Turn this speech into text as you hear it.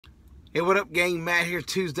Hey, what up, gang? Matt here,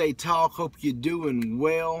 Tuesday Talk. Hope you're doing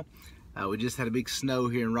well. We just had a big snow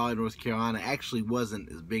here in Raleigh, North Carolina. Actually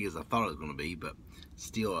wasn't as big as I thought it was going to be, but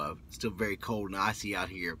still very cold and icy out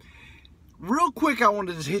here. Real quick, I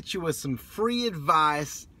wanted to just hit you with some free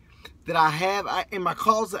advice that I have. In my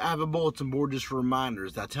closet, I have a bulletin board just for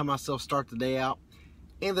reminders. I tell myself start the day out.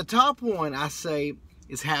 And the top one I say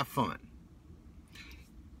is have fun.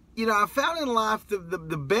 You know, I found in life the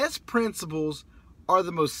best principles are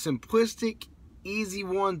the most simplistic, easy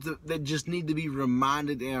ones that just need to be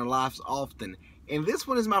reminded in our lives often. And this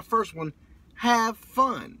one is my first one. Have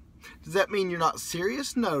fun. Does that mean you're not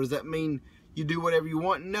serious? No. Does that mean you do whatever you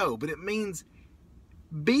want? No. But it means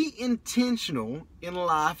be intentional in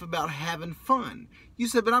life about having fun. You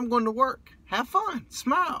say, but I'm going to work. Have fun.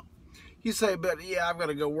 Smile. You say, but yeah, I've got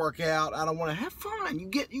to go work out. I don't want to. Have fun. You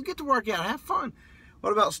get to work out. Have fun.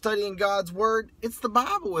 What about studying God's Word? It's the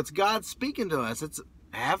Bible. It's God speaking to us. It's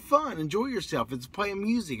have fun. Enjoy yourself. It's playing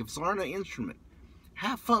music. It's learning an instrument.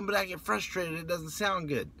 Have fun, but I get frustrated. It doesn't sound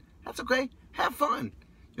good. That's okay. Have fun.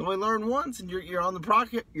 You only learn once, and you're on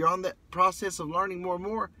the process of learning more and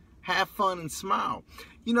more. Have fun and smile.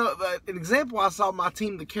 You know, an example I saw my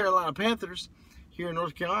team, the Carolina Panthers, here in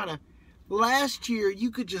North Carolina. Last year, you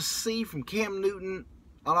could just see from Cam Newton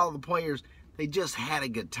on all the players, they just had a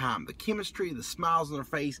good time. The chemistry, the smiles on their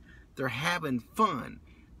face, they're having fun.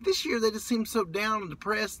 This year, they just seem so down and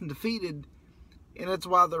depressed and defeated, and that's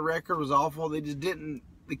why their record was awful. They just didn't,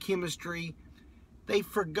 the chemistry, they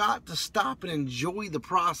forgot to stop and enjoy the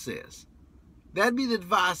process. That'd be the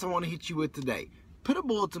advice I want to hit you with today. Put a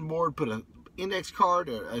bulletin board, put an index card,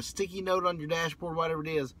 or a sticky note on your dashboard, whatever it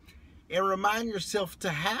is, and remind yourself to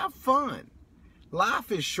have fun.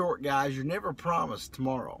 Life is short, guys. You're never promised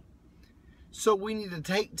tomorrow. So we need to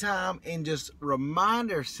take time and just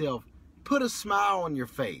remind ourselves, put a smile on your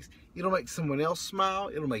face. It'll make someone else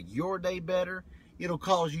smile. It'll make your day better. It'll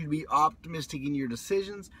cause you to be optimistic in your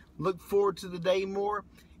decisions. Look forward to the day more.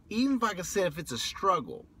 Even if, like I said, if it's a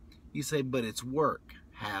struggle, you say, but it's work.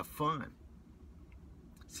 Have fun.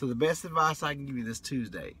 So the best advice I can give you this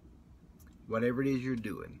Tuesday, whatever it is you're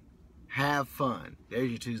doing, have fun. There's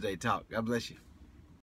your Tuesday Talk. God bless you.